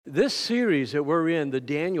This series that we're in, the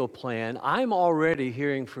Daniel Plan, I'm already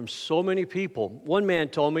hearing from so many people. One man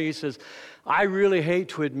told me, he says, I really hate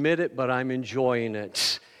to admit it, but I'm enjoying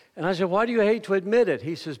it. And I said, why do you hate to admit it?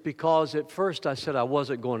 He says, because at first I said I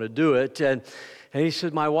wasn't going to do it. And he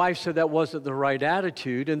said, my wife said that wasn't the right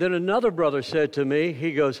attitude. And then another brother said to me,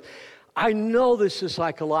 he goes, I know this is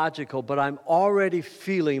psychological, but I'm already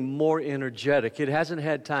feeling more energetic. It hasn't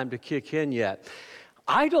had time to kick in yet.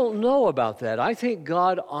 I don't know about that. I think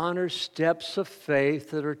God honors steps of faith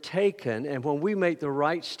that are taken, and when we make the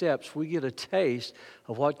right steps, we get a taste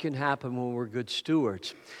of what can happen when we're good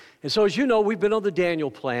stewards. And so, as you know, we've been on the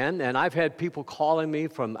Daniel Plan, and I've had people calling me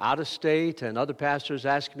from out of state and other pastors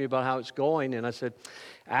asking me about how it's going, and I said,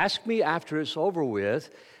 ask me after it's over with,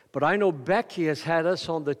 but I know Becky has had us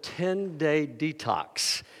on the 10-day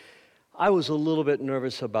detox. I was a little bit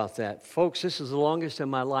nervous about that. Folks, this is the longest in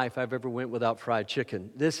my life I've ever went without fried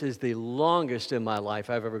chicken. This is the longest in my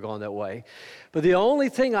life I've ever gone that way. But the only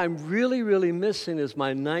thing I'm really missing is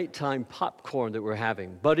my nighttime popcorn that we're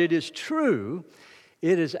having. But it is true,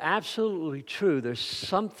 it is absolutely true. There's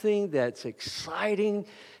something that's exciting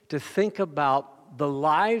to think about the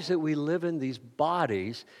lives that we live in these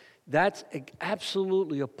bodies. That's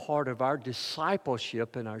absolutely a part of our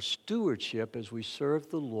discipleship and our stewardship as we serve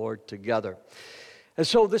the Lord together. And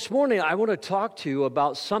so this morning, I want to talk to you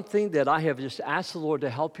about something that I have just asked the Lord to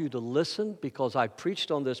help you to listen, because I've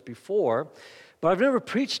preached on this before, but I've never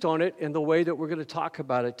preached on it in the way that we're going to talk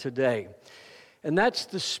about it today. And that's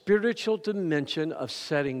the spiritual dimension of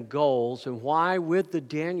setting goals, and why with the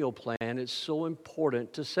Daniel Plan it's so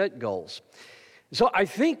important to set goals. So I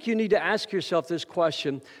think you need to ask yourself this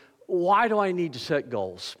question: why do I need to set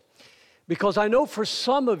goals? Because I know for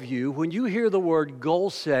some of you, when you hear the word goal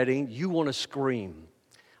setting, you want to scream.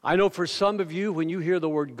 I know for some of you, when you hear the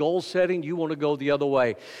word goal setting, you want to go the other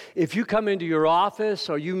way. If you come into your office,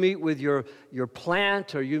 or you meet with your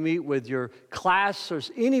plant, or you meet with your class, or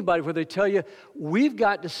anybody where they tell you, we've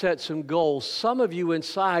got to set some goals, some of you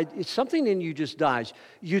inside, it's something in you just dies.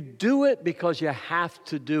 You do it because you have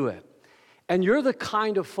to do it. And you're the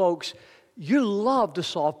kind of folks, you love to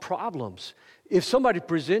solve problems. If somebody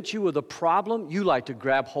presents you with a problem, you like to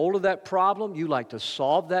grab hold of that problem. You like to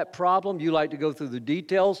solve that problem. You like to go through the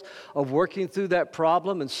details of working through that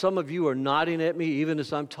problem. And some of you are nodding at me even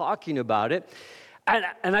as I'm talking about it. And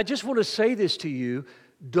I just want to say this to you: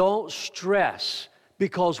 don't stress,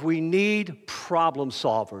 because we need problem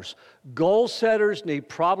solvers. Goal setters need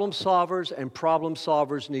problem solvers, and problem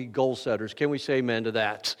solvers need goal setters. Can we say amen to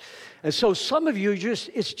that? And so some of you,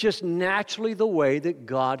 it's just naturally the way that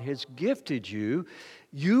God has gifted you.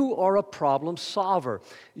 You are a problem solver.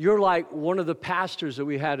 You're like one of the pastors that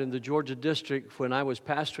we had in the Georgia district when I was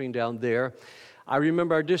pastoring down there. I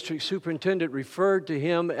remember our district superintendent referred to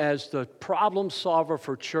him as the problem solver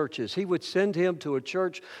for churches. He would send him to a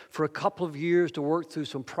church for a couple of years to work through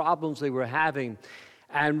some problems they were having.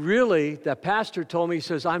 And really, the pastor told me, he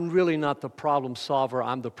says, I'm really not the problem solver,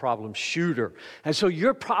 I'm the problem shooter. And so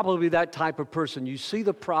you're probably that type of person. You see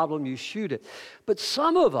the problem, you shoot it. But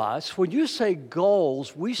some of us, when you say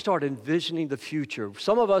goals, we start envisioning the future.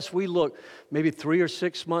 Some of us, we look maybe 3 or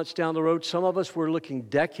 6 months down the road. Some of us, we're looking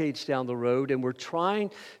decades down the road, and we're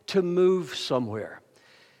trying to move somewhere.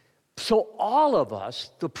 So all of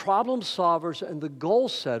us, the problem solvers and the goal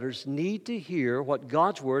setters, need to hear what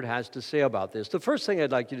God's Word has to say about this. The first thing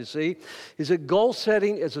I'd like you to see is that goal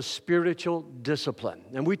setting is a spiritual discipline.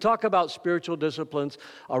 And we talk about spiritual disciplines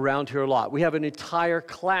around here a lot. We have an entire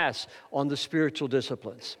class on the spiritual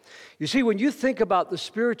disciplines. You see, when you think about the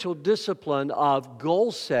spiritual discipline of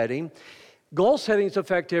goal settings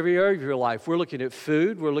affect every area of your life. We're looking at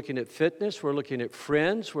food, we're looking at fitness, we're looking at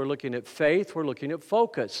friends, we're looking at faith, we're looking at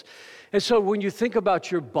focus. And so when you think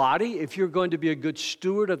about your body, if you're going to be a good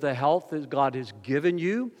steward of the health that God has given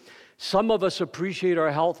you, some of us appreciate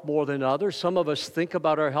our health more than others. Some of us think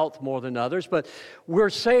about our health more than others. But we're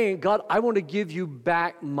saying, God, I want to give you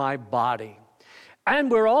back my body.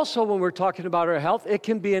 And we're also, when we're talking about our health, it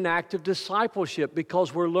can be an act of discipleship,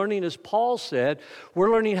 because we're learning, as Paul said,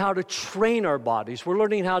 we're learning how to train our bodies. We're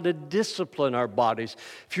learning how to discipline our bodies.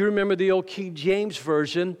 If you remember the old King James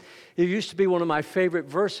Version, it used to be one of my favorite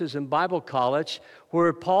verses in Bible college,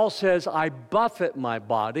 where Paul says, I buffet my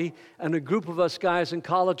body, and a group of us guys in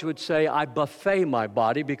college would say, I buffet my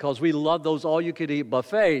body, because we love those all-you-could-eat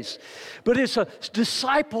buffets. But it's a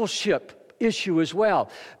discipleship. issue as well.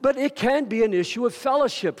 But it can be an issue of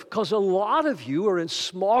fellowship, because a lot of you are in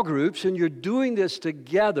small groups and you're doing this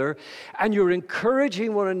together and you're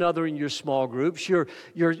encouraging one another in your small groups. You're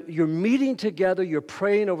meeting together, you're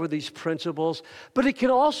praying over these principles. But it can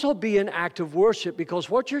also be an act of worship, because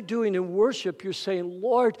what you're doing in worship, you're saying,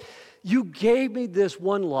 Lord, you gave me this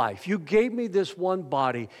one life. You gave me this one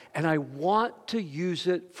body, and I want to use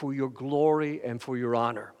it for your glory and for your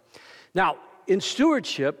honor. Now, in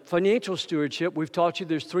stewardship, financial stewardship, we've taught you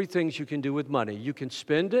there's three things you can do with money. You can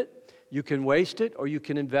spend it, you can waste it, or you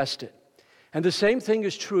can invest it. And the same thing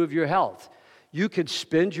is true of your health. You can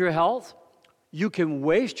spend your health, you can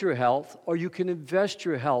waste your health, or you can invest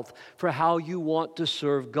your health for how you want to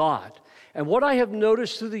serve God. And what I have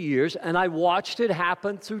noticed through the years, and I watched it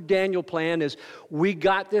happen through Daniel Plan, is we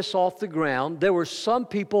got this off the ground. There were some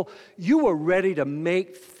people, you were ready to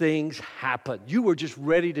make things happen. You were just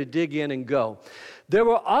ready to dig in and go. There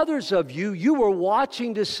were others of you, you were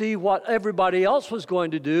watching to see what everybody else was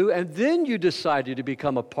going to do, and then you decided to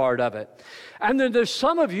become a part of it. And then there's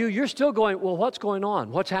some of you, you're still going, well, what's going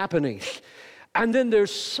on? What's happening? And then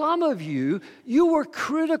there's some of you, you were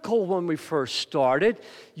critical when we first started.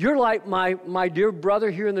 You're like my dear brother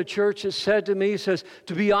here in the church has said to me, he says,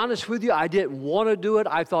 to be honest with you, I didn't want to do it.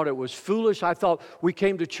 I thought it was foolish. I thought we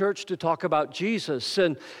came to church to talk about Jesus.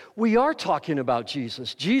 And we are talking about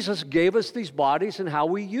Jesus. Jesus gave us these bodies and how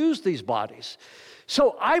we use these bodies.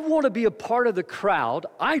 So I want to be a part of the crowd.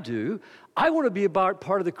 I do. I want to be a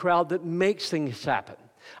part of the crowd that makes things happen.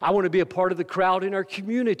 I want to be a part of the crowd in our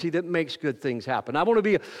community that makes good things happen. I want to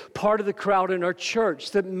be a part of the crowd in our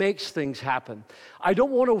church that makes things happen. I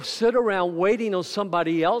don't want to sit around waiting on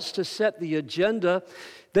somebody else to set the agenda.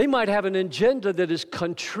 They might have an agenda that is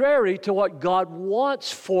contrary to what God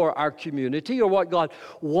wants for our community, or what God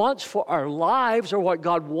wants for our lives, or what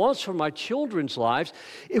God wants for my children's lives.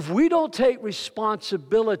 If we don't take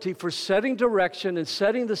responsibility for setting direction and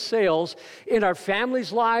setting the sails in our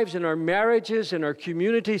families' lives, in our marriages, in our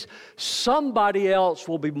communities, somebody else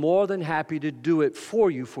will be more than happy to do it for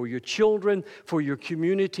you, for your children, for your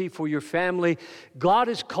community, for your family. God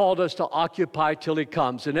has called us to occupy till He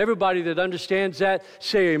comes. And everybody that understands that,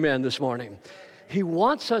 say amen this morning. He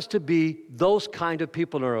wants us to be those kind of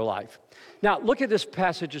people in our life. Now, look at this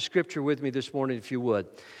passage of Scripture with me this morning, if you would.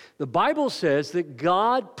 The Bible says that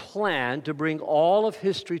God planned to bring all of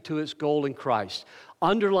history to its goal in Christ.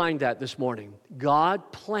 Underline that this morning.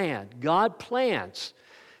 God planned. God plans.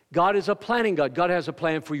 God is a planning God. God has a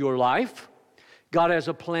plan for your life. God has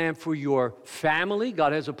a plan for your family.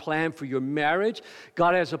 God has a plan for your marriage.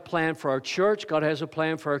 God has a plan for our church. God has a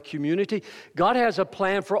plan for our community. God has a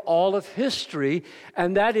plan for all of history,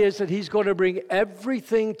 and that is that He's going to bring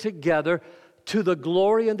everything together to the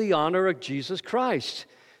glory and the honor of Jesus Christ.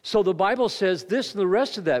 So the Bible says this in the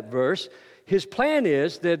rest of that verse. His plan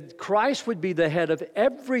is that Christ would be the head of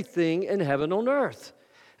everything in heaven and on earth.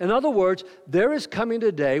 In other words, there is coming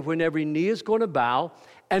a day when every knee is going to bow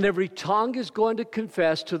and every tongue is going to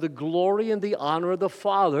confess to the glory and the honor of the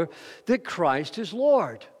Father that Christ is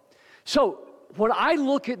Lord. So when I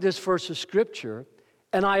look at this verse of Scripture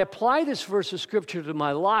and I apply this verse of Scripture to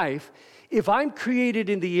my life, if I'm created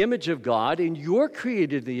in the image of God and you're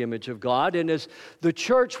created in the image of God, and as the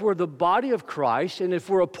church, we're the body of Christ, and if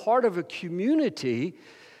we're a part of a community,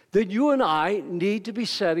 then you and I need to be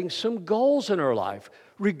setting some goals in our life,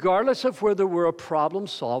 regardless of whether we're a problem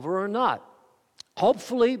solver or not.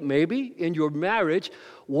 Hopefully, maybe in your marriage,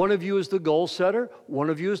 one of you is the goal setter, one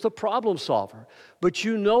of you is the problem solver. But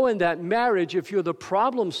you know in that marriage, if you're the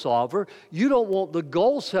problem solver, you don't want the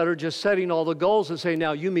goal setter just setting all the goals and saying,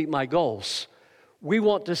 now you meet my goals. We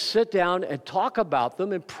want to sit down and talk about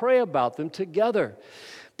them and pray about them together.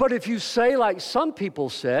 But if you say, like some people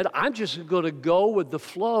said, I'm just going to go with the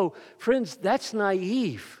flow, friends, that's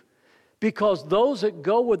naive. Because those that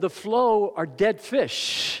go with the flow are dead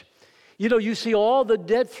fish. You know, you see all the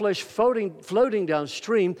dead flesh floating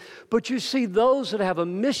downstream, but you see those that have a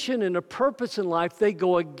mission and a purpose in life, they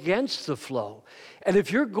go against the flow. And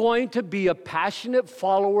if you're going to be a passionate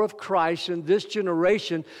follower of Christ in this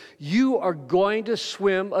generation, you are going to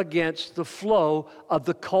swim against the flow of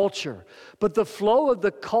the culture. But the flow of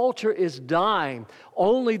the culture is dying.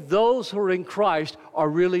 Only those who are in Christ are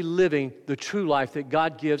really living the true life that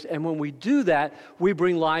God gives. And when we do that, we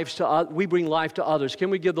bring life to others.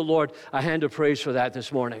 Can we give the Lord a hand of praise for that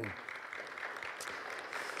this morning?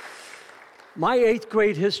 My 8th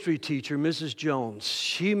grade history teacher, Mrs. Jones,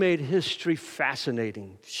 she made history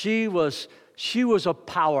fascinating. She was a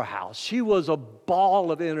powerhouse. She was a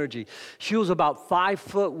ball of energy. She was about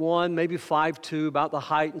 5'1", maybe 5'2", about the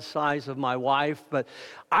height and size of my wife. But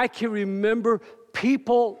I can remember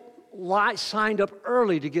people signed up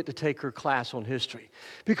early to get to take her class on history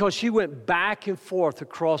because she went back and forth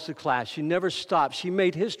across the class. She never stopped. She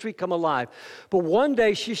made history come alive. But one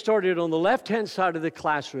day she started on the left-hand side of the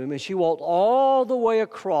classroom and she walked all the way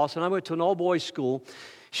across, and I went to an all-boys school.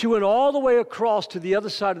 She went all the way across to the other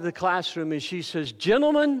side of the classroom and she says,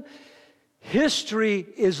 "Gentlemen, history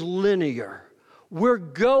is linear. We're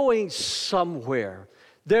going somewhere.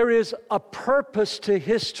 There is a purpose to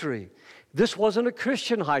history." This wasn't a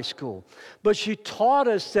Christian high school, but she taught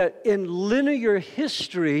us that in linear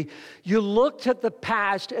history, you looked at the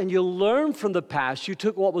past and you learned from the past. You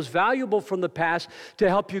took what was valuable from the past to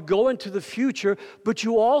help you go into the future, but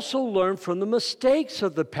you also learned from the mistakes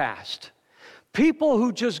of the past. People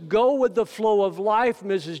who just go with the flow of life,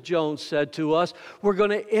 Mrs. Jones said to us, we're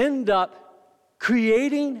going to end up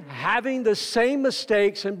having the same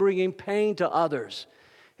mistakes and bringing pain to others.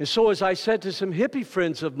 And so as I said to some hippie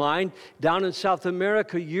friends of mine down in South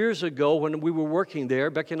America years ago when we were working there,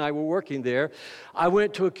 Becky and I were working there, I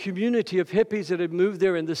went to a community of hippies that had moved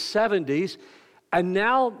there in the 70s, and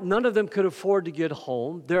now none of them could afford to get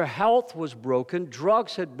home. Their health was broken.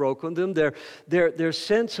 Drugs had broken them. Their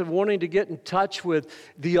sense of wanting to get in touch with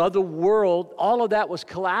the other world, all of that was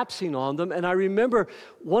collapsing on them. And I remember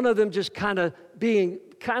one of them just kind of being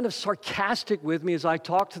kind of sarcastic with me as I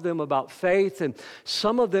talked to them about faith, and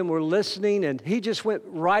some of them were listening, and he just went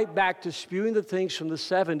right back to spewing the things from the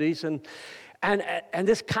 70s, and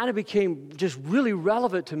this kind of became just really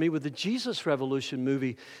relevant to me with the Jesus Revolution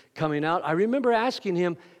movie coming out. I remember asking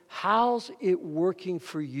him, "How's it working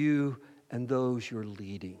for you and those you're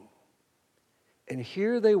leading?" And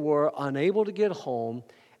here they were, unable to get home,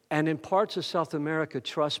 and in parts of South America,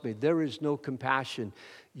 trust me, there is no compassion.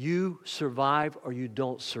 You survive or you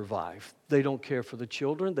don't survive. They don't care for the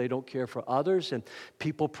children. They don't care for others, and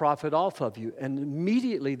people profit off of you. And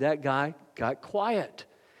immediately that guy got quiet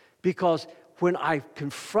because when I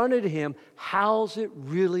confronted him, how's it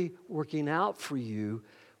really working out for you?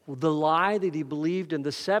 Well, the lie that he believed in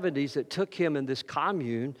the 70s that took him in this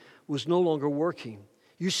commune was no longer working.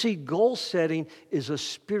 You see, goal setting is a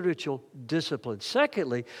spiritual discipline.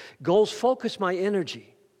 Secondly, goals focus my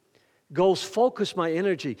energy. Goals focus my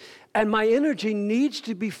energy. And my energy needs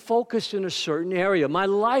to be focused in a certain area. My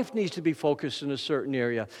life needs to be focused in a certain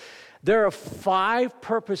area. There are 5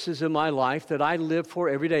 purposes in my life that I live for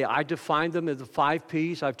every day. I define them as the 5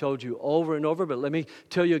 P's. I've told you over and over, but let me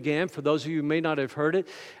tell you again, for those of you who may not have heard it,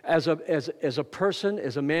 as a person,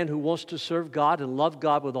 as a man who wants to serve God and love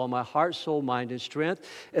God with all my heart, soul, mind, and strength,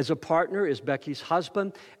 as a partner, as Becky's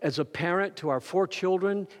husband, as a parent to our 4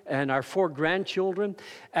 children and our 4 grandchildren,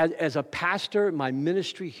 as a pastor, my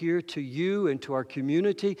ministry here to you and to our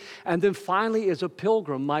community, and then finally as a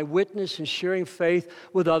pilgrim, my witness and sharing faith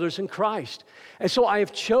with others in Christ. And so I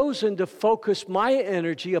have chosen to focus my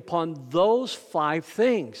energy upon those 5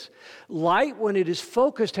 things. Light, when it is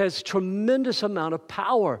focused, has tremendous amount of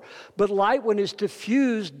power. But light, when it's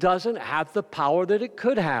diffused, doesn't have the power that it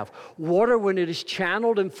could have. Water, when it is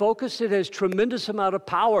channeled and focused, it has tremendous amount of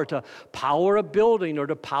power to power a building or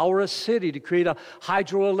to power a city, to create a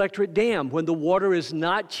hydroelectric dam. When the water is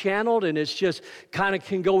not channeled and it's just kind of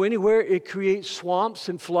can go anywhere, it creates swamps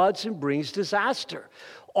and floods and brings disaster.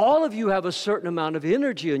 All of you have a certain amount of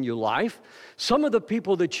energy in your life. Some of the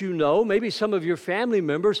people that you know, maybe some of your family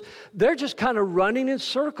members, they're just kind of running in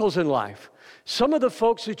circles in life. Some of the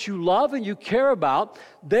folks that you love and you care about,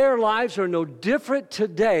 their lives are no different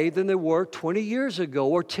today than they were 20 years ago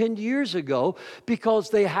or 10 years ago because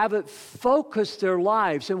they haven't focused their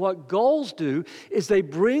lives. And what goals do is they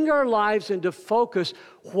bring our lives into focus.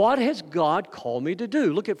 What has God called me to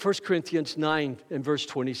do? Look at 1 Corinthians 9 and verse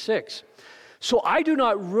 26. So I do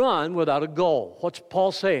not run without a goal. What's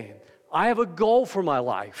Paul saying? I have a goal for my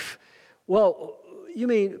life. Well, you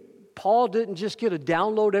mean Paul didn't just get a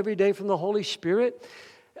download every day from the Holy Spirit?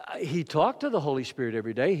 He talked to the Holy Spirit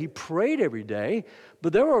every day. He prayed every day.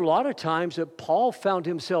 But there were a lot of times that Paul found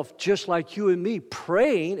himself just like you and me,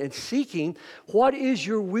 praying and seeking, what is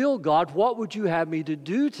your will, God? What would you have me to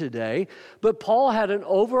do today? But Paul had an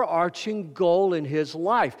overarching goal in his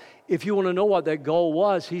life. If you want to know what that goal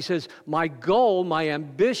was, he says, my goal, my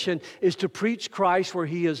ambition is to preach Christ where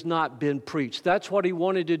he has not been preached. That's what he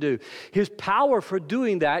wanted to do. His power for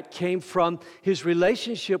doing that came from his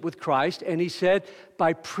relationship with Christ, and he said,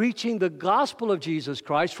 by preaching the gospel of Jesus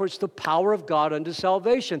Christ, for it's the power of God unto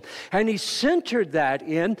salvation. And he centered that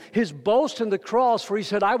in his boast in the cross, for he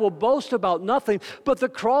said, I will boast about nothing but the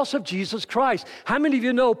cross of Jesus Christ. How many of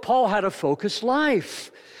you know Paul had a focused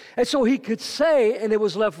life? And so he could say, and it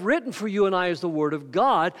was left written for you and I as the Word of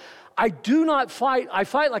God, I do not fight. I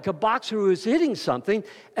fight like a boxer who is hitting something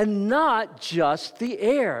and not just the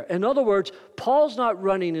air. In other words, Paul's not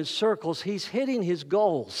running in circles. He's hitting his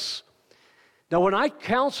goals. Now, when I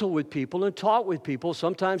counsel with people and talk with people,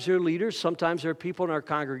 sometimes they're leaders, sometimes there are people in our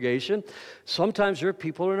congregation, sometimes there are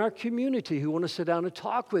people in our community who want to sit down and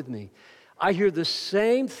talk with me. I hear the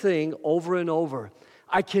same thing over and over.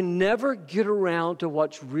 I can never get around to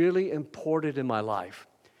what's really important in my life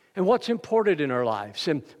and what's important in our lives.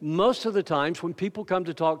 And most of the times when people come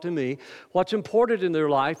to talk to me, what's important in their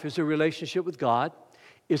life is their relationship with God.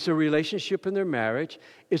 It's a relationship in their marriage.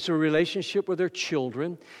 It's a relationship with their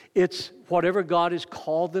children. It's whatever God has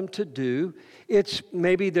called them to do. It's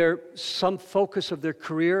maybe some focus of their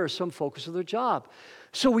career or some focus of their job.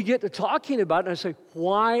 So we get to talking about it, and I say,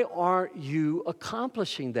 why aren't you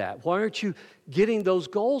accomplishing that? Why aren't you getting those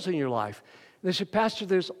goals in your life? And they say, Pastor,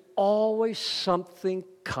 there's always something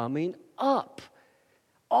coming up.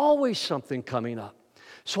 Always something coming up.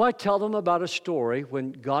 So I tell them about a story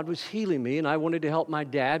when God was healing me and I wanted to help my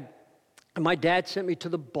dad. And my dad sent me to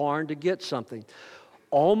the barn to get something.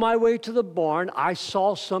 On my way to the barn, I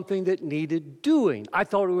saw something that needed doing. I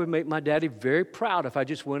thought it would make my daddy very proud if I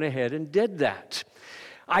just went ahead and did that.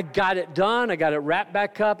 I got it done, I got it wrapped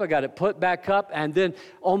back up, I got it put back up, and then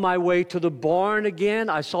on my way to the barn again,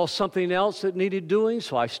 I saw something else that needed doing,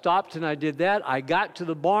 so I stopped and I did that. I got to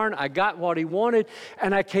the barn, I got what he wanted,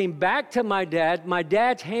 and I came back to my dad. My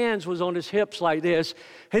dad's hands was on his hips like this,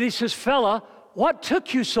 and he says, "Fella, what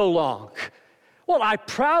took you so long?" Well, I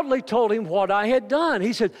proudly told him what I had done.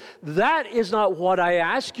 He said, "That is not what I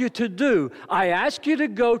asked you to do. I asked you to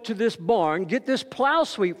go to this barn, get this plow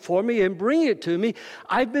sweep for me, and bring it to me.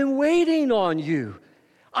 I've been waiting on you.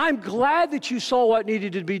 I'm glad that you saw what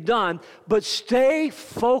needed to be done, but stay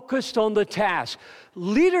focused on the task."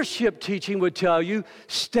 Leadership teaching would tell you,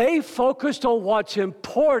 stay focused on what's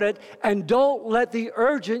important and don't let the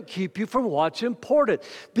urgent keep you from what's important.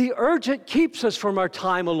 The urgent keeps us from our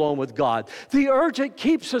time alone with God. The urgent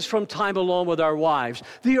keeps us from time alone with our wives.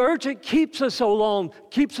 The urgent keeps us alone,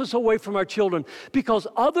 keeps us away from our children because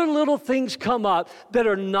other little things come up that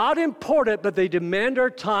are not important, but they demand our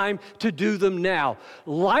time to do them now.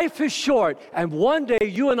 Life is short, and one day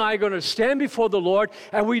you and I are going to stand before the Lord,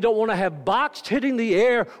 and we don't want to have boxed hitting the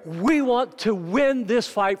air. We want to win this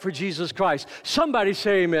fight for Jesus Christ. Somebody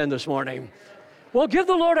say amen this morning. Well, give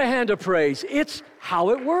the Lord a hand of praise. It's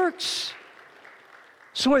how it works.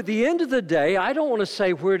 So at the end of the day, I don't want to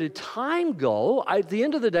say where did time go. At the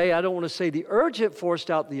end of the day, I don't want to say the urgent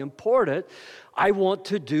forced out the important. I want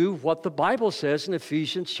to do what the Bible says in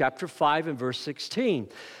Ephesians chapter 5 and verse 16.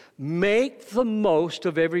 Make the most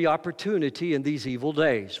of every opportunity in these evil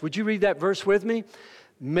days. Would you read that verse with me?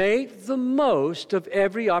 Make the most of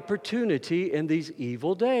every opportunity in these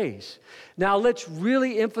evil days. Now let's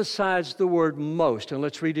really emphasize the word most, and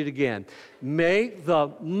let's read it again. Make the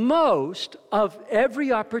most of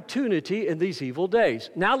every opportunity in these evil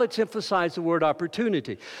days. Now let's emphasize the word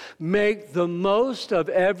opportunity. Make the most of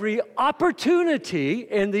every opportunity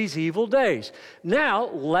in these evil days. Now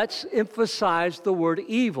let's emphasize the word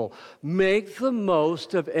evil. Make the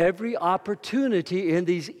most of every opportunity in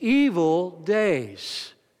these evil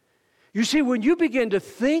days. You see, when you begin to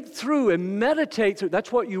think through and meditate through,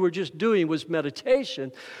 that's what you were just doing was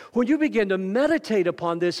meditation. When you begin to meditate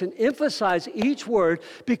upon this and emphasize each word,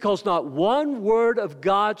 because not one word of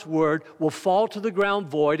God's word will fall to the ground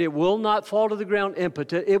void. It will not fall to the ground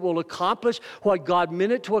impotent. It will accomplish what God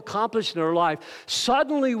meant it to accomplish in our life.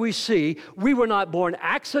 Suddenly we see we were not born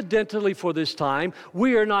accidentally for this time.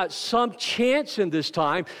 We are not some chance in this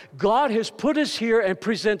time. God has put us here and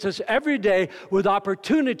presents us every day with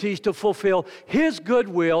opportunities to fulfill His good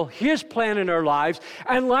will, His plan in our lives.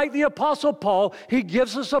 And like the Apostle Paul, he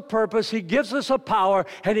gives us a purpose, he gives us a power,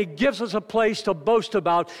 and he gives us a place to boast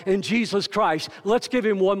about in Jesus Christ. Let's give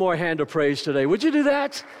him one more hand of praise today. Would you do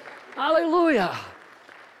that? Hallelujah.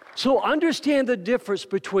 So understand the difference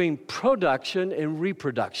between production and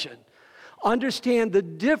reproduction. Understand the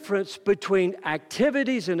difference between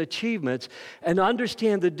activities and achievements, and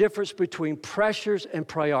understand the difference between pressures and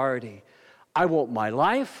priority. I want my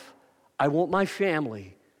life. I want my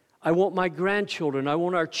family. I want my grandchildren. I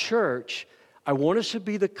want our church. I want us to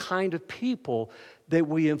be the kind of people that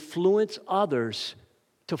we influence others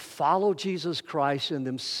to follow Jesus Christ and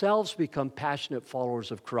themselves become passionate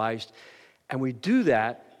followers of Christ. And we do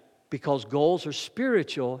that because goals are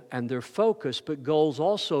spiritual and they're focused, but goals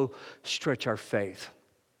also stretch our faith.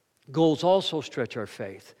 Goals also stretch our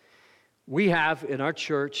faith. We have in our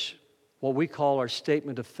church what we call our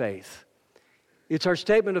statement of faith. It's our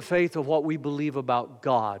statement of faith of what we believe about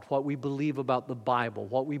God, what we believe about the Bible,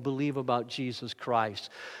 what we believe about Jesus Christ,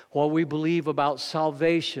 what we believe about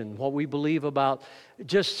salvation, what we believe about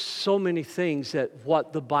just so many things that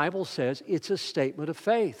what the Bible says, it's a statement of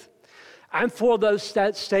faith. And for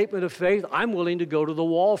that statement of faith, I'm willing to go to the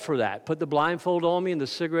wall for that. Put the blindfold on me and the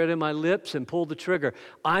cigarette in my lips and pull the trigger.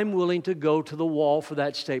 I'm willing to go to the wall for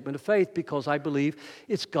that statement of faith because I believe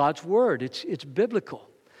it's God's Word. It's biblical.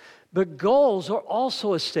 But goals are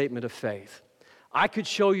also a statement of faith. I could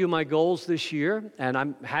show you my goals this year, and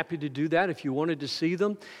I'm happy to do that if you wanted to see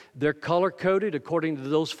them. They're color-coded according to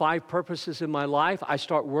those 5 purposes in my life. I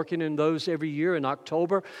start working in those every year in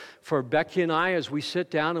October for Becky and I as we sit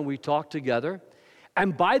down and we talk together.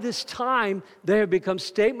 And by this time, they have become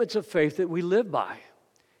statements of faith that we live by.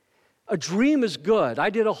 A dream is good. I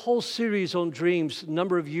did a whole series on dreams a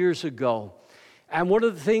number of years ago. And one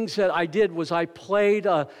of the things that I did was I played,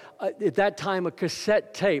 at that time, a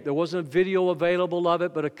cassette tape. There wasn't a video available of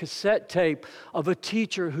it, but a cassette tape of a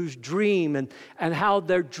teacher whose dream and how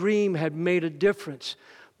their dream had made a difference.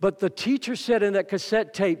 But the teacher said in that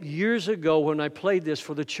cassette tape years ago when I played this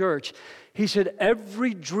for the church, he said,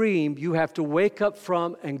 every dream you have to wake up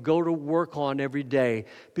from and go to work on every day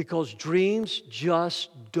because dreams just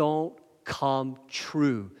don't come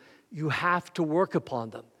true. You have to work upon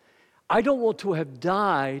them. I don't want to have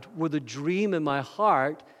died with a dream in my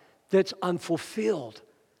heart that's unfulfilled.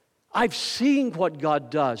 I've seen what God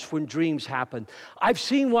does when dreams happen. I've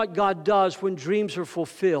seen what God does when dreams are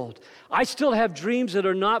fulfilled. I still have dreams that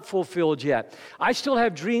are not fulfilled yet. I still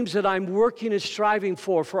have dreams that I'm working and striving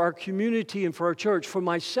for our community and for our church, for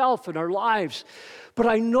myself and our lives. But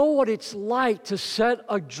I know what it's like to set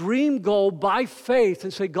a dream goal by faith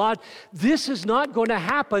and say, God, this is not going to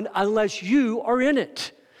happen unless you are in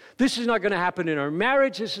it. This is not going to happen in our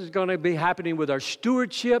marriage. This is going to be happening with our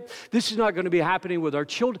stewardship. This is not going to be happening with our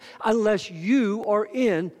children unless you are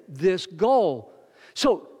in this goal.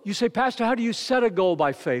 So you say, Pastor, how do you set a goal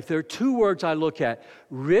by faith? There are 2 words I look at: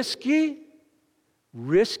 risky,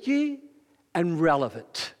 and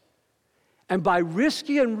relevant. And by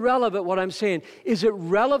risky and relevant, what I'm saying, is it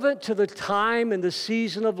relevant to the time and the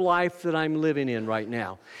season of life that I'm living in right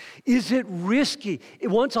now? Is it risky?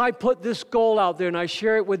 Once I put this goal out there and I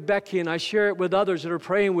share it with Becky and I share it with others that are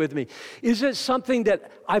praying with me, is it something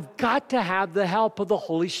that I've got to have the help of the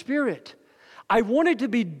Holy Spirit? I want it to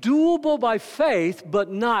be doable by faith,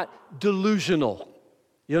 but not delusional,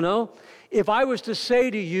 you know? If I was to say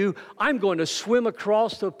to you, I'm going to swim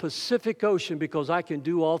across the Pacific Ocean because I can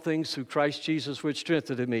do all things through Christ Jesus which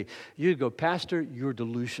strengthened me, you'd go, Pastor, you're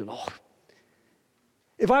delusional.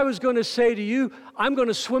 If I was going to say to you, I'm going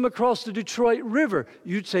to swim across the Detroit River,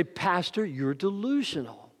 you'd say, Pastor, you're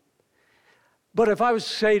delusional. But if I was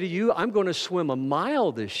to say to you, I'm going to swim a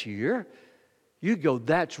mile this year, you'd go,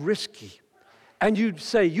 that's risky. And you'd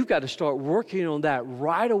say, you've got to start working on that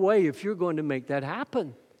right away if you're going to make that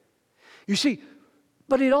happen. You see,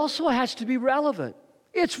 but it also has to be relevant.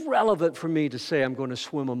 It's relevant for me to say I'm going to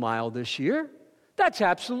swim a mile this year. That's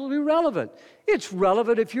absolutely relevant. It's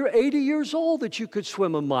relevant if you're 80 years old that you could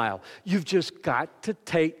swim a mile. You've just got to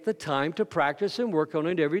take the time to practice and work on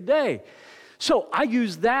it every day. So I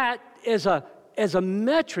use that as a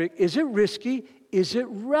metric. Is it risky? Is it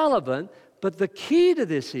relevant? But the key to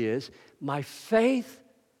this is my faith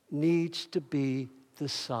needs to be the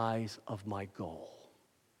size of my goal.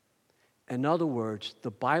 In other words,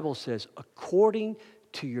 the Bible says, according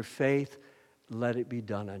to your faith, let it be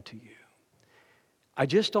done unto you. I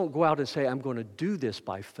just don't go out and say, I'm going to do this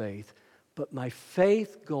by faith, but my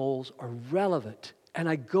faith goals are relevant, and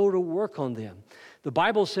I go to work on them. The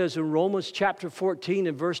Bible says in Romans chapter 14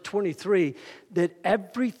 and verse 23 that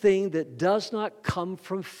everything that does not come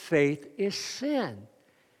from faith is sin.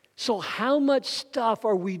 So how much stuff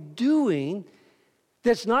are we doing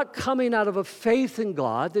that's not coming out of a faith in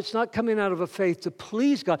God, that's not coming out of a faith to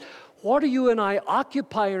please God? What are you and I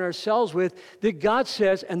occupying ourselves with that God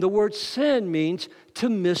says, and the word sin means to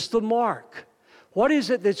miss the mark? What is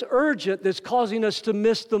it that's urgent that's causing us to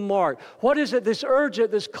miss the mark? What is it that's urgent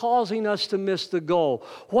that's causing us to miss the goal?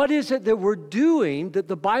 What is it that we're doing that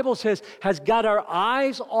the Bible says has got our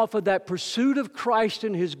eyes off of that pursuit of Christ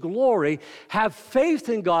and His glory? Have faith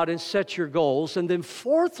in God and set your goals. And then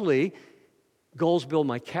fourthly, goals build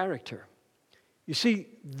my character. You see,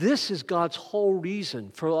 this is God's whole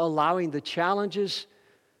reason for allowing the challenges,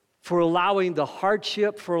 for allowing the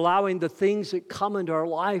hardship, for allowing the things that come into our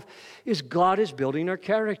life, is God is building our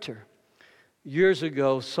character. Years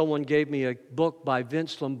ago, someone gave me a book by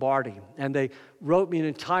Vince Lombardi, and they wrote me an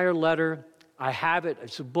entire letter. I have it.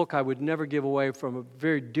 It's a book I would never give away from a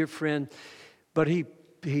very dear friend, but he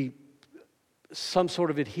some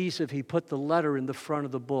sort of adhesive. He put the letter in the front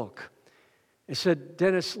of the book. He said,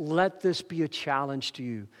 Dennis, let this be a challenge to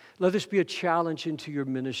you. Let this be a challenge into your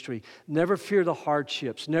ministry. Never fear the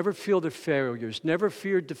hardships. Never fear the failures. Never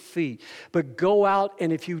fear defeat. But go out,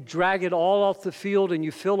 and if you drag it all off the field and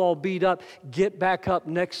you feel all beat up, get back up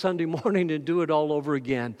next Sunday morning and do it all over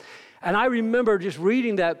again. And I remember just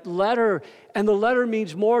reading that letter, and the letter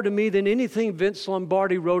means more to me than anything Vince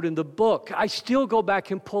Lombardi wrote in the book. I still go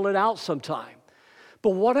back and pull it out sometime.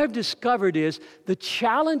 But what I've discovered is the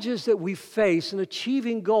challenges that we face in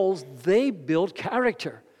achieving goals, they build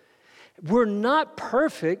character. We're not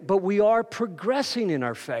perfect, but we are progressing in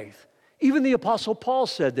our faith. Even the Apostle Paul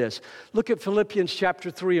said this. Look at Philippians chapter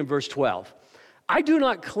 3 and verse 12. I do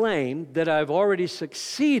not claim that I've already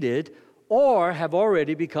succeeded or have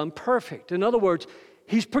already become perfect. In other words,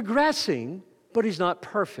 he's progressing, but he's not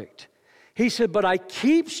perfect. He said, but I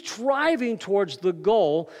keep striving towards the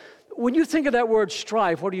goal. When you think of that word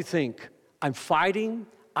strive, what do you think? I'm fighting,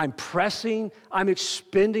 I'm pressing, I'm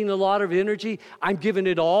expending a lot of energy, I'm giving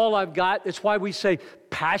it all I've got. That's why we say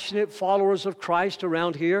passionate followers of Christ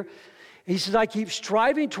around here. He says, I keep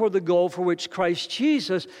striving toward the goal for which Christ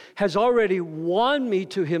Jesus has already won me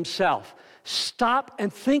to himself. Stop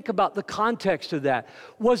and think about the context of that.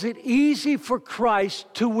 Was it easy for Christ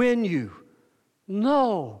to win you?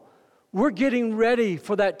 No. We're getting ready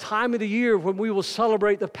for that time of the year when we will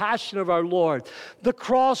celebrate the passion of our Lord. The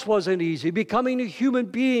cross wasn't easy. Becoming a human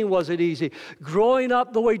being wasn't easy. Growing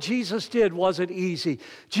up the way Jesus did wasn't easy.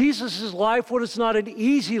 Jesus' life was not an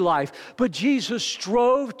easy life, but Jesus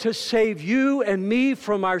strove to save you and me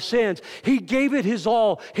from our sins. He gave it his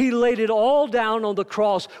all. He laid it all down on the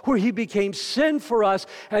cross where he became sin for us,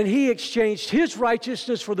 and he exchanged his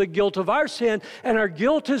righteousness for the guilt of our sin, and our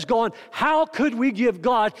guilt is gone. How could we give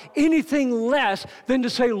God anything less than to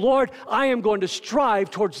say, Lord, I am going to strive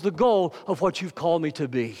towards the goal of what you've called me to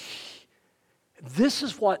be? This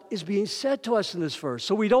is what is being said to us in this verse.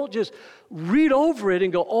 So we don't just read over it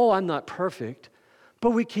and go, oh, I'm not perfect, but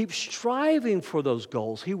we keep striving for those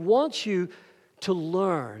goals. He wants you to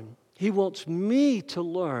learn. He wants me to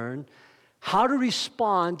learn how to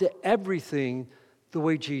respond to everything the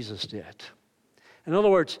way Jesus did. In other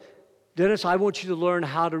words, Dennis, I want you to learn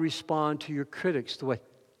how to respond to your critics the way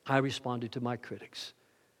I responded to my critics.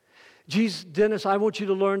 Dennis, I want you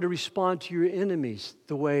to learn to respond to your enemies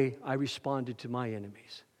the way I responded to my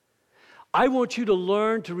enemies. I want you to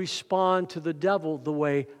learn to respond to the devil the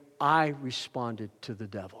way I responded to the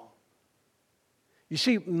devil. You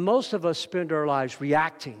see, most of us spend our lives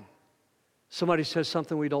reacting. Somebody says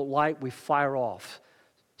something we don't like, we fire off.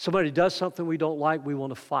 Somebody does something we don't like, we want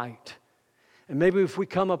to fight. And maybe if we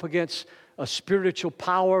come up against a spiritual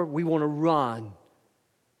power, we want to run.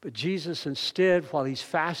 But Jesus, instead, while he's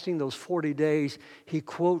fasting those 40 days, he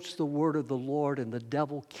quotes the word of the Lord, and the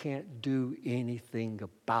devil can't do anything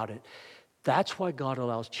about it. That's why God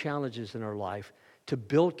allows challenges in our life to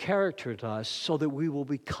build character to us so that we will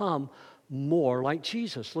become more like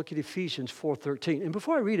Jesus. Look at Ephesians 4:13. And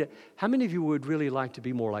before I read it, how many of you would really like to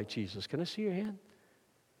be more like Jesus? Can I see your hand?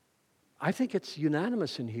 I think it's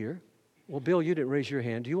unanimous in here. Well, Bill, you didn't raise your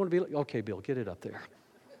hand. Do you want to be like? Okay, Bill, get it up there.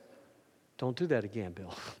 Don't do that again,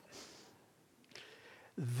 Bill.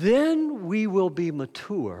 Then we will be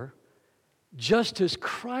mature, just as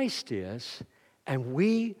Christ is, and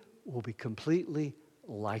we will be completely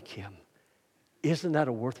like him. Isn't that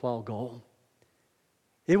a worthwhile goal?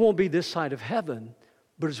 It won't be this side of heaven,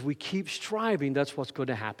 but as we keep striving, that's what's going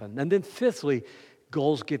to happen. And then fifthly,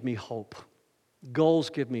 goals give me hope. Goals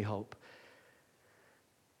give me hope.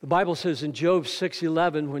 The Bible says in Job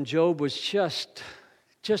 6:11, when Job was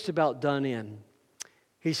just about done in,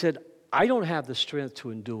 he said, I don't have the strength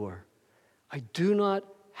to endure. I do not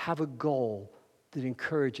have a goal that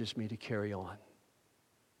encourages me to carry on.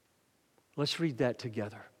 Let's read that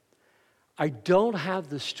together. I don't have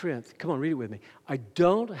the strength. Come on, read it with me. I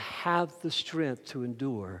don't have the strength to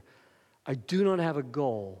endure. I do not have a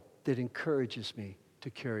goal that encourages me to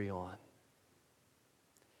carry on.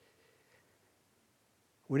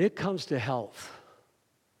 When it comes to health,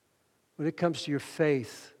 when it comes to your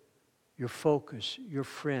faith, your focus, your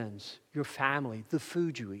friends, your family, the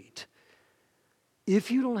food you eat, if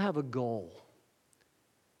you don't have a goal,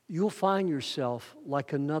 you'll find yourself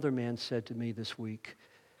like another man said to me this week,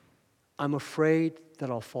 I'm afraid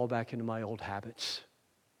that I'll fall back into my old habits.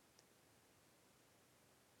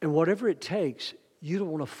 And whatever it takes, you don't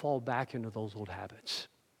want to fall back into those old habits.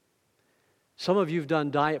 Some of you have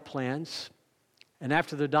done diet plans, and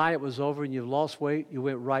after the diet was over and you've lost weight, you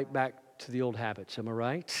went right back to the old habits. Am I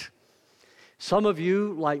right? Some of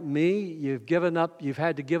you, like me, you've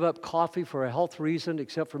had to give up coffee for a health reason,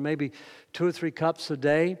 except for maybe 2 or 3 cups a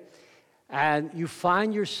day. And you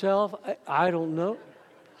find yourself, I don't know,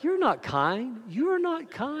 you're not kind. You're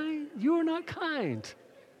not kind. You're not kind.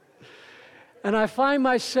 And I find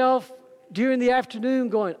myself during the afternoon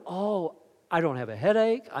going, oh, I don't have a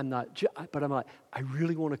headache. But I'm like, I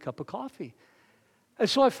really want a cup of coffee. And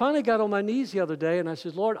so I finally got on my knees the other day and I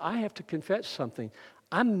said, Lord, I have to confess something.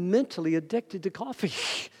 I'm mentally addicted to coffee.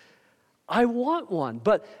 I want one.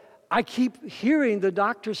 But I keep hearing the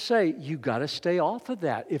doctors say, you got to stay off of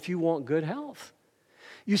that if you want good health.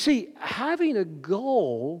 You see, having a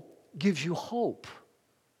goal gives you hope.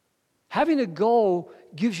 Having a goal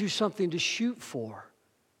gives you something to shoot for.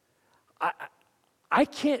 I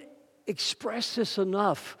can't express this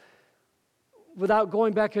enough without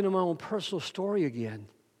going back into my own personal story again.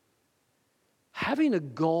 Having a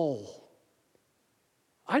goal.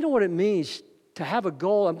 I know what it means to have a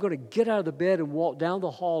goal. I'm going to get out of the bed and walk down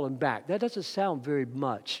the hall and back. That doesn't sound very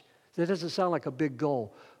much. That doesn't sound like a big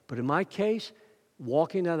goal. But in my case,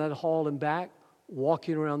 walking down that hall and back,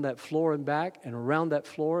 walking around that floor and back, and around that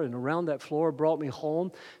floor brought me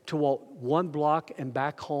home to walk 1 block and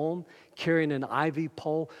back home, carrying an IV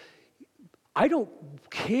pole. I don't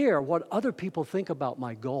care what other people think about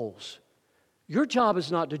my goals. Your job is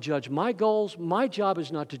not to judge my goals. My job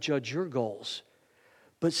is not to judge your goals.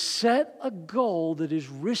 But set a goal that is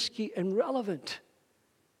risky and relevant.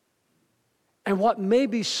 And what may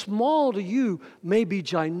be small to you may be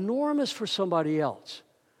ginormous for somebody else.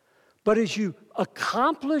 But as you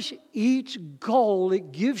accomplish each goal,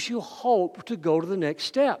 it gives you hope to go to the next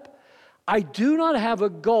step. I do not have a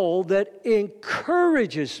goal that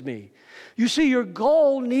encourages me. You see, your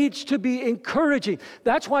goal needs to be encouraging.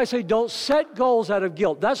 That's why I say don't set goals out of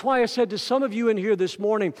guilt. That's why I said to some of you in here this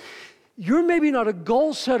morning, you're maybe not a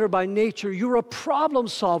goal setter by nature, you're a problem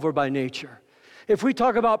solver by nature. If we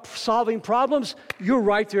talk about solving problems, you're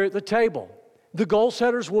right there at the table. The goal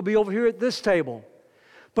setters will be over here at this table.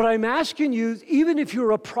 But I'm asking you, even if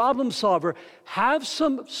you're a problem solver, have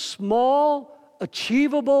some small,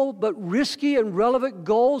 achievable, but risky and relevant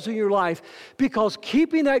goals in your life, because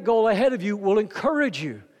keeping that goal ahead of you will encourage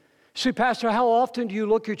you. See, Pastor, how often do you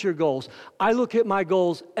look at your goals? I look at my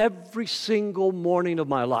goals every single morning of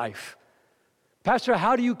my life. Pastor,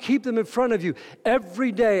 how do you keep them in front of you?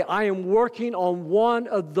 Every day I am working on one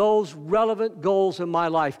of those relevant goals in my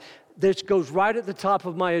life. This goes right at the top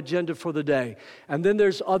of my agenda for the day. And then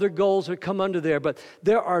there's other goals that come under there. But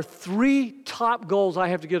there are 3 top goals I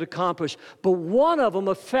have to get accomplished. But one of them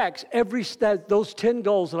affects those 10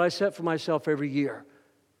 goals that I set for myself every year.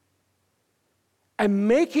 And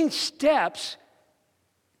making steps,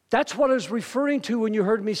 that's what I was referring to when you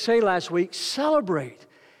heard me say last week, celebrate.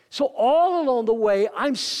 So all along the way,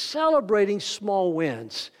 I'm celebrating small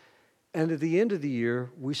wins. And at the end of the year,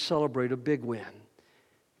 we celebrate a big win.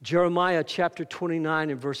 Jeremiah chapter 29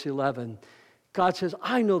 and verse 11, God says,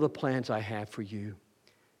 I know the plans I have for you.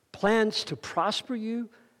 Plans to prosper you,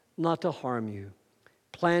 not to harm you.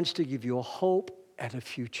 Plans to give you a hope and a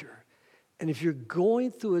future. And if you're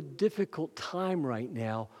going through a difficult time right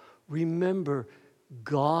now, remember,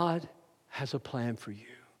 God has a plan for you.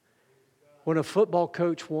 When a football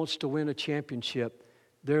coach wants to win a championship,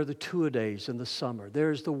 there are the two-a-days in the summer.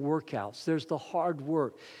 There's the workouts. There's the hard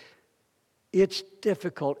work. It's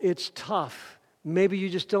difficult. It's tough. Maybe you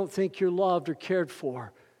just don't think you're loved or cared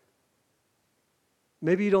for.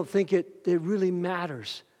 Maybe you don't think it really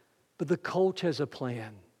matters. But the coach has a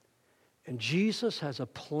plan. And Jesus has a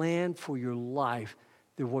plan for your life,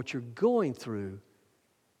 that what you're going through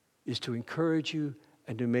is to encourage you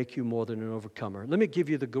and to make you more than an overcomer. Let me give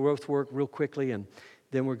you the growth work real quickly, and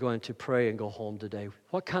then we're going to pray and go home today.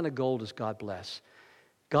 What kind of goal does God bless?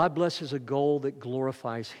 God blesses a goal that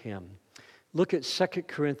glorifies Him. Look at 2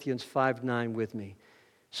 Corinthians 5:9 with me.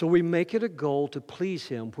 So we make it a goal to please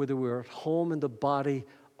Him, whether we're at home in the body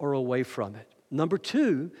or away from it. Number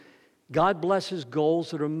 2, God blesses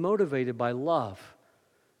goals that are motivated by love.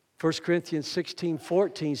 1 Corinthians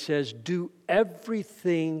 16:14 says, do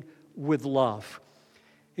everything with love.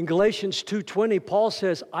 In Galatians 2:20, Paul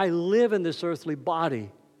says, I live in this earthly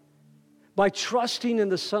body by trusting in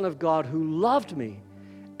the Son of God who loved me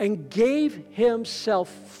and gave Himself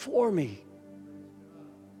for me.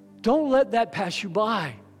 Don't let that pass you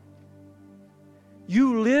by.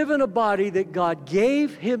 You live in a body that God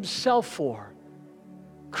gave Himself for.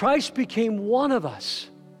 Christ became one of us.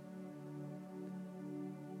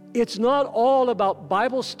 It's not all about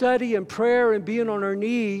Bible study and prayer and being on our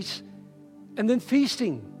knees and then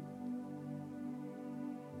feasting.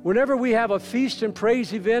 Whenever we have a feast and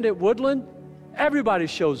praise event at Woodland, everybody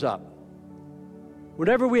shows up.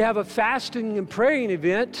 Whenever we have a fasting and praying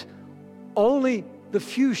event, only the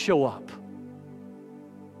few show up.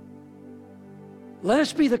 Let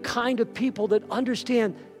us be the kind of people that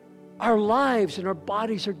understand our lives and our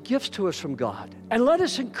bodies are gifts to us from God. And let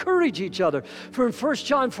us encourage each other. For in 1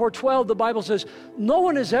 John 4:12, the Bible says, no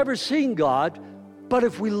one has ever seen God, but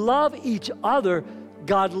if we love each other,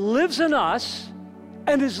 God lives in us,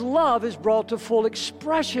 and His love is brought to full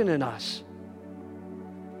expression in us.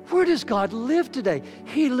 Where does God live today?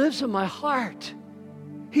 He lives in my heart.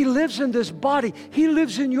 He lives in this body. He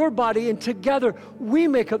lives in your body, and together we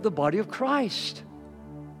make up the body of Christ.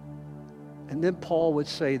 And then Paul would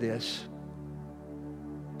say this,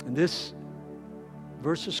 and this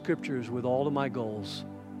verse of Scripture is with all of my goals.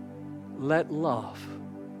 Let love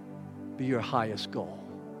be your highest goal.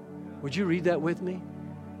 Would you read that with me?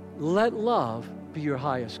 Let love be your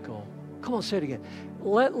highest goal. Come on, say it again.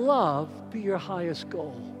 Let love be your highest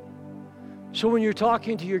goal. So when you're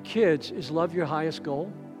talking to your kids, is love your highest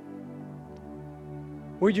goal?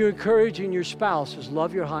 When you're encouraging your spouse, is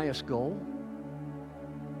love your highest goal?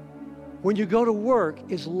 When you go to work,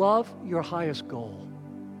 is love your highest goal?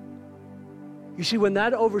 You see, when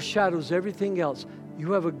that overshadows everything else,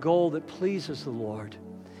 you have a goal that pleases the Lord.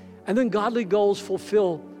 And then godly goals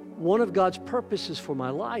fulfill one of God's purposes for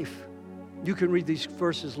my life. You can read these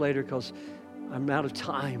verses later because I'm out of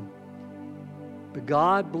time. But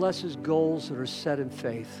God blesses goals that are set in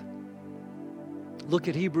faith. Look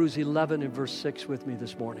at Hebrews 11 and verse 6 with me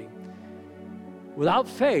this morning. Without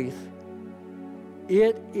faith,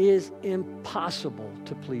 it is impossible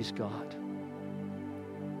to please God.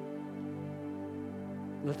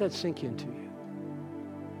 Let that sink into you.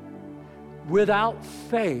 Without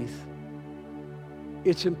faith,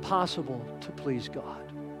 it's impossible to please God.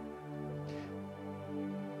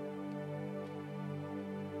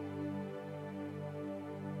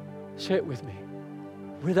 Say it with me.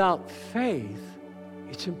 Without faith,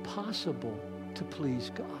 it's impossible to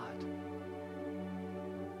please God.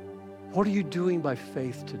 What are you doing by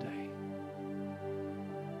faith today?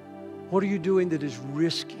 What are you doing that is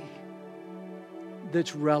risky,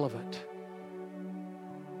 that's relevant?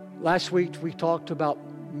 Last week we talked about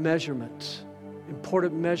measurements,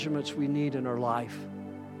 important measurements we need in our life.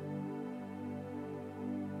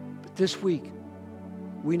 But this week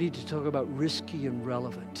we need to talk about risky and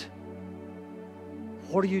relevant.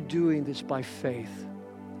 What are you doing that's by faith?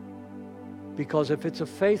 Because if it's a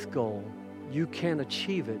faith goal, you can't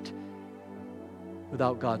achieve it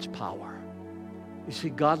without God's power. You see,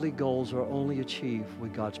 godly goals are only achieved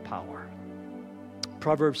with God's power.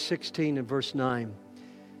 Proverbs 16 and verse 9.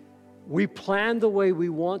 We plan the way we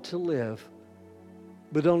want to live,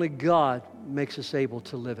 but only God makes us able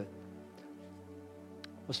to live it.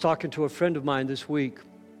 I was talking to a friend of mine this week.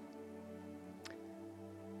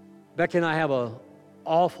 Becky and I have an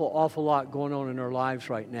awful lot going on in our lives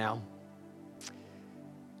right now.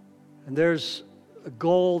 And there's a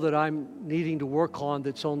goal that I'm needing to work on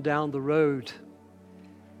that's on down the road.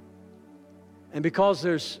 And because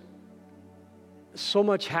there's so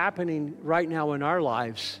much happening right now in our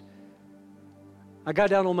lives, I got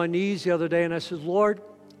down on my knees the other day and I said, Lord,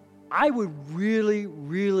 I would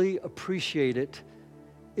really appreciate it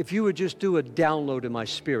if you would just do a download in my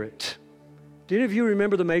spirit. Do any of you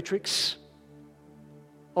remember The Matrix?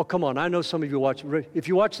 Oh, come on, I know some of you watch. If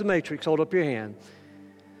you watch The Matrix, hold up your hand.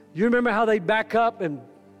 You remember how they back up and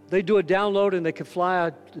they do a download and they could fly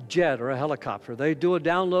a jet or a helicopter. They do a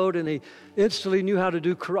download and they instantly knew how to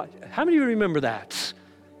do karate. How many of you remember that?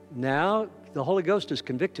 Now, the Holy Ghost is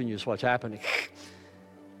convicting you is what's happening.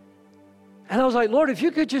 And I was like, Lord, if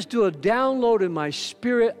you could just do a download in my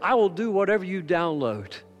spirit, I will do whatever you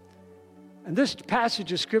download. And this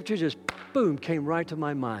passage of Scripture just, boom, came right to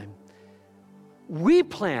my mind. We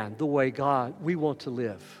plan the way we want to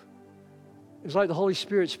live. It was like the Holy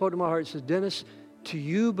Spirit spoke to my heart and said, Dennis, to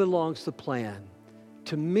you belongs the plan.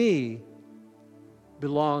 To me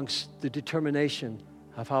belongs the determination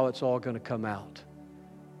of how it's all going to come out.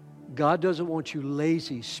 God doesn't want you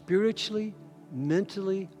lazy spiritually,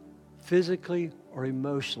 mentally, physically, or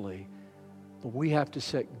emotionally. But we have to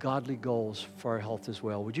set godly goals for our health as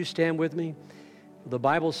well. Would you stand with me? The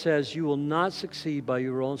Bible says you will not succeed by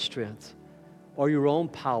your own strength or your own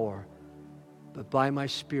power, but by my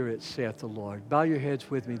Spirit, saith the Lord. Bow your heads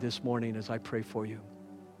with me this morning as I pray for you.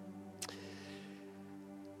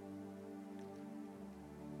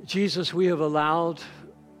 Jesus, we have allowed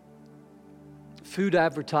food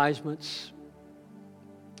advertisements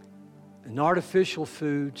and artificial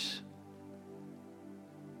foods.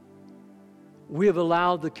 We have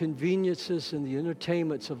allowed the conveniences and the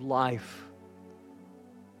entertainments of life,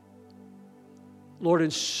 Lord,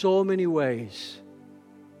 in so many ways,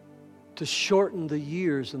 to shorten the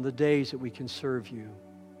years and the days that we can serve you.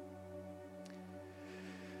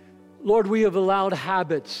 Lord, we have allowed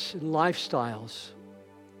habits and lifestyles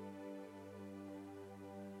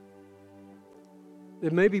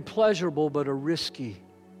that may be pleasurable but are risky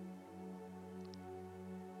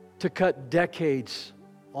to cut decades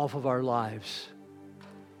off of our lives.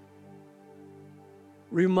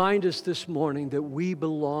 Remind us this morning that we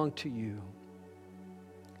belong to you,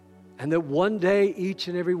 and that one day each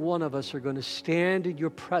and every one of us are going to stand in your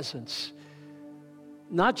presence,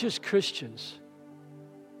 not just Christians,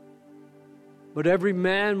 but every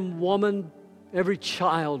man, woman, every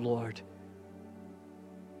child, Lord,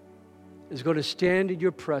 is going to stand in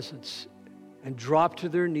your presence and drop to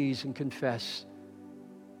their knees and confess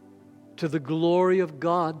to the glory of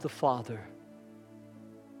God the Father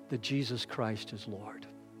that Jesus Christ is Lord.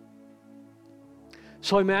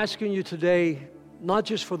 So I'm asking you today, not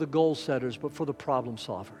just for the goal setters, but for the problem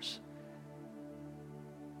solvers.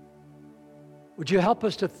 Would you help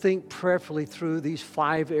us to think prayerfully through these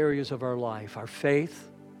 5 areas of our life? Our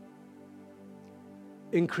faith,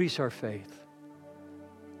 increase our faith.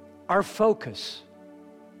 Our focus,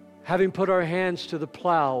 having put our hands to the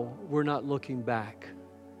plow, we're not looking back.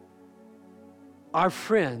 Our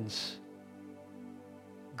friends,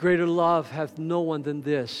 greater love hath no one than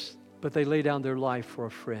this, but they lay down their life for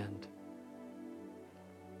a friend.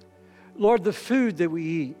 Lord, the food that we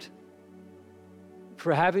eat,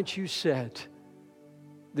 for haven't you said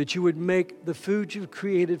that you would make the food you've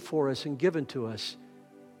created for us and given to us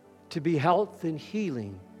to be health and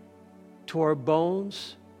healing to our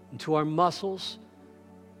bones and to our muscles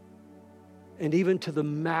and even to the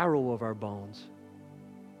marrow of our bones.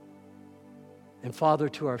 And Father,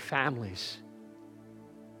 to our families,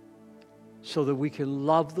 so that we can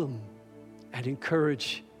love them and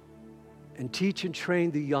encourage and teach and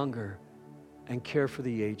train the younger and care for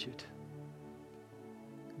the aged.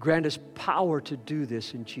 Grant us power to do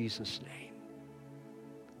this in Jesus' name.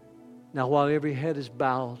 Now, while every head is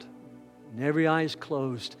bowed and every eye is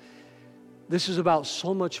closed, this is about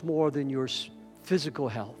so much more than your physical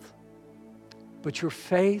health, but your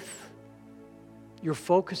faith, your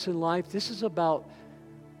focus in life. This is about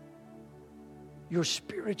your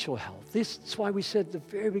spiritual health. That's why we said at the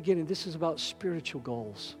very beginning, this is about spiritual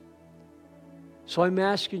goals. So I'm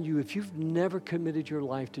asking you, if you've never committed your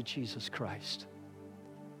life to Jesus Christ,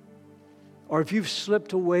 or if you've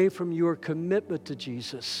slipped away from your commitment to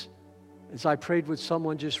Jesus, as I prayed with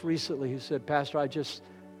someone just recently who said, Pastor, I've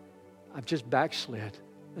just backslid.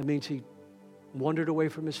 That means he wandered away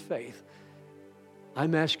from his faith.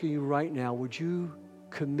 I'm asking you right now, would you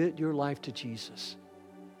commit your life to Jesus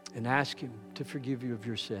and ask him to forgive you of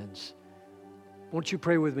your sins? Won't you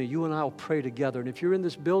pray with me? You and I will pray together. And if you're in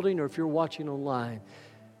this building or if you're watching online,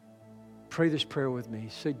 pray this prayer with me.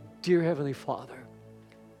 Say, Dear Heavenly Father,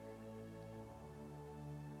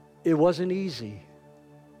 it wasn't easy,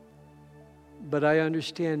 but I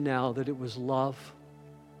understand now that it was love,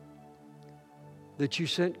 that you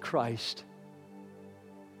sent Christ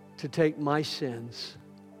to take my sins.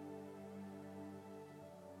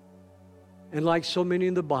 And like so many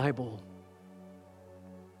in the Bible,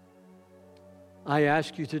 I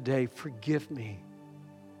ask you today, forgive me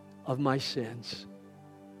of my sins.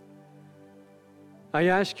 I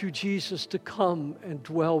ask you, Jesus, to come and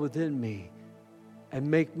dwell within me and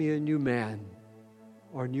make me a new man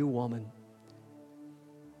or a new woman.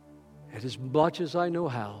 And as much as I know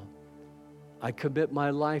how, I commit my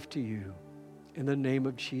life to you in the name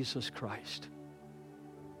of Jesus Christ.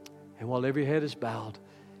 And while every head is bowed,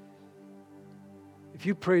 if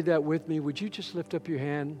you prayed that with me, would you just lift up your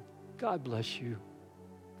hand? God bless you.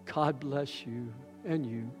 God bless you and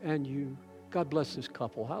you and you. God bless this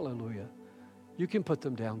couple. Hallelujah. You can put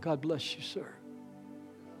them down. God bless you, sir.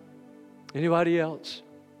 Anybody else?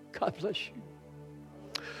 God bless you.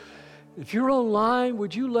 If you're online,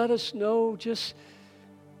 would you let us know? Just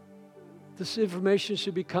this information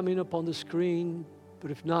should be coming up on the screen, but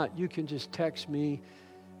if not, you can just text me.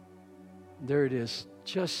 There it is.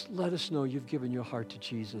 Just let us know you've given your heart to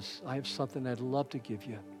Jesus. I have something I'd love to give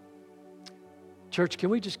you. Church, can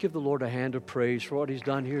we just give the Lord a hand of praise for what he's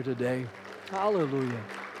done here today? Hallelujah.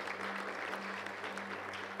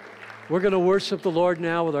 We're going to worship the Lord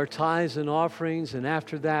now with our tithes and offerings, and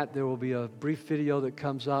after that, there will be a brief video that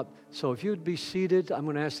comes up. So if you'd be seated, I'm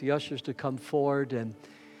going to ask the ushers to come forward, and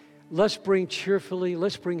let's bring cheerfully,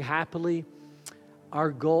 let's bring happily our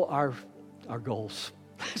goals.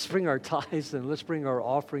 Let's bring our tithes and let's bring our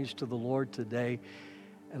offerings to the Lord today,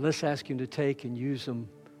 and let's ask him to take and use them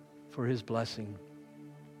for his blessing.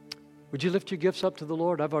 Would you lift your gifts up to the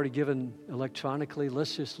Lord? I've already given electronically.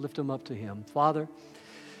 Let's just lift them up to him. Father,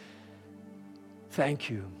 Thank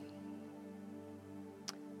you.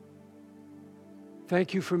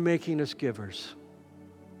 Thank you for making us givers.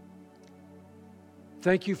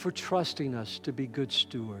 Thank you for trusting us to be good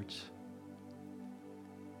stewards.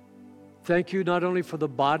 Thank you not only for the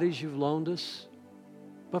bodies you've loaned us,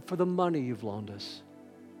 but for the money you've loaned us.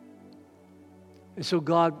 And so,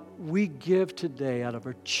 God, we give today out of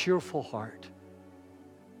our cheerful heart.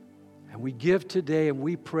 And we give today and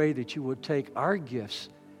we pray that you would take our gifts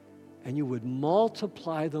and you would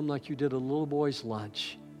multiply them like you did a little boy's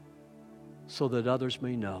lunch so that others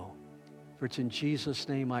may know. For it's in Jesus'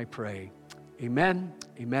 name I pray. Amen,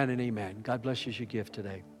 amen, and amen. God bless you as you give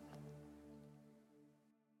today.